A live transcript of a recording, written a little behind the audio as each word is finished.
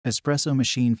Espresso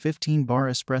Machine 15-bar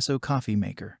espresso coffee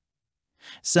maker.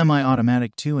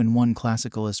 Semi-automatic 2-in-1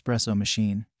 Classical Espresso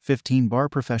Machine, 15-bar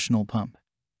professional pump.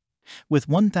 With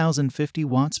 1050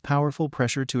 watts powerful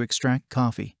pressure to extract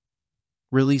coffee.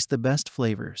 Release the best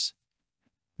flavors.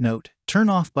 Note: turn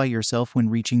off by yourself when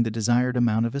reaching the desired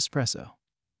amount of espresso.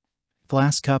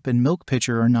 Glass cup and milk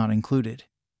pitcher are not included.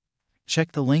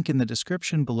 Check the link in the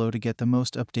description below to get the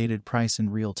most updated price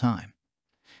in real time.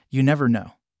 You never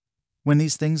know when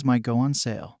these things might go on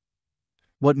sale.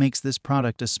 What makes this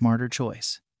product a smarter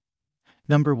choice?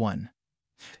 Number 1.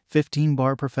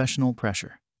 15-bar professional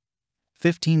pressure.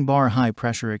 15-bar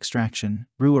high-pressure extraction,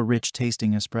 brew a rich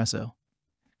tasting espresso.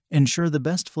 Ensure the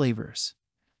best flavors.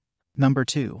 Number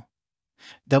 2.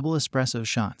 Double Espresso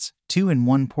Shots,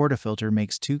 2-in-1 Portafilter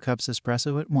makes 2 cups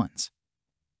espresso at once.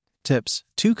 Tips: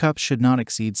 2 cups should not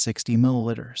exceed 60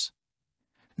 milliliters.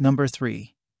 Number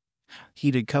 3.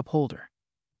 Heated cup holder.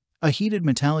 A heated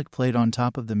metallic plate on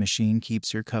top of the machine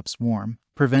keeps your cups warm,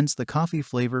 prevents the coffee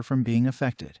flavor from being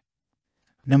affected.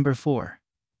 Number 4.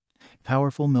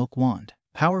 Powerful milk wand.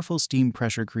 Powerful steam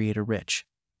pressure create a rich,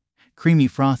 creamy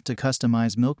froth to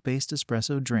customize milk-based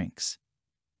espresso drinks.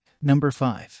 Number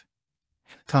 5.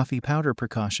 Coffee powder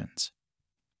precautions.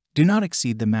 Do not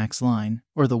exceed the max line,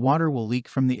 or the water will leak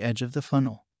from the edge of the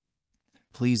funnel.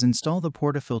 Please install the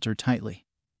portafilter tightly.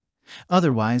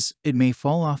 Otherwise, it may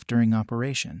fall off during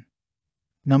operation.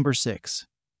 Number 6.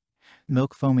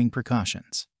 Milk foaming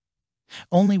precautions.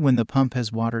 Only when the pump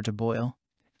has water to boil,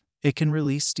 it can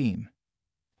release steam.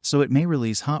 So it may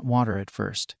release hot water at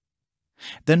first,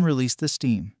 then release the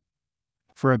steam.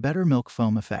 For a better milk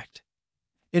foam effect,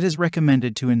 it is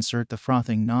recommended to insert the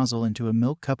frothing nozzle into a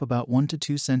milk cup about 1 to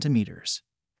 2 centimeters.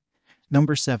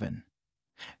 Number 7.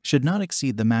 Should not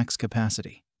exceed the max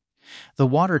capacity. The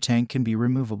water tank can be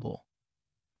removable.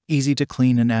 Easy to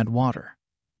clean and add water.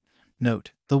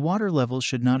 Note: the water level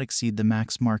should not exceed the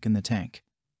max mark in the tank,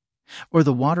 or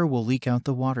the water will leak out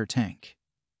the water tank.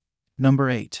 Number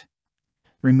 8.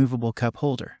 Removable cup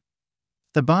holder.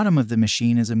 The bottom of the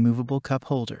machine is a movable cup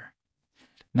holder.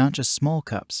 Not just small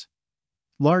cups.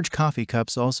 Large coffee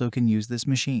cups also can use this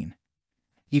machine.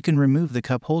 You can remove the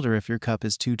cup holder if your cup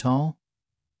is too tall,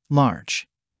 large.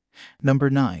 Number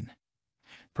 9.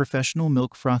 Professional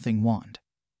milk frothing wand.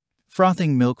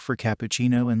 Frothing milk for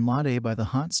cappuccino and latte by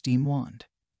the hot steam wand.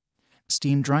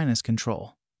 Steam dryness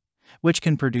control, which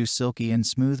can produce silky and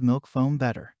smooth milk foam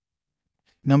better.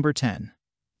 Number 10.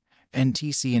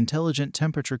 NTC Intelligent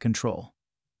Temperature Control.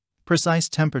 Precise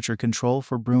temperature control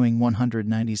for brewing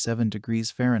 197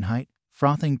 degrees Fahrenheit,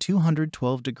 frothing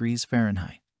 212 degrees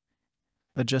Fahrenheit.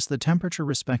 Adjust the temperature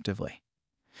respectively,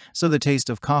 so the taste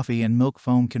of coffee and milk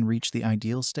foam can reach the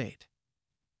ideal state.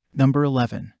 Number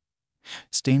 11.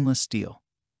 Stainless steel.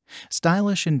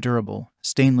 Stylish and durable.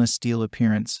 Stainless steel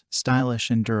appearance, stylish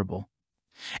and durable.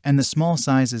 And the small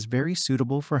size is very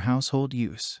suitable for household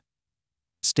use.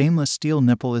 Stainless steel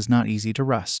nipple is not easy to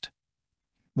rust.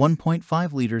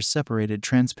 1.5 liters separated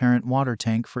transparent water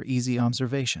tank for easy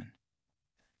observation.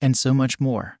 And so much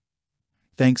more.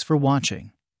 Thanks for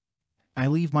watching. I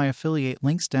leave my affiliate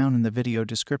links down in the video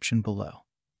description below.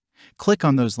 Click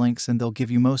on those links and they'll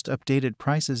give you most updated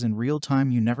prices in real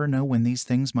time. You never know when these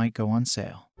things might go on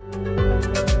sale.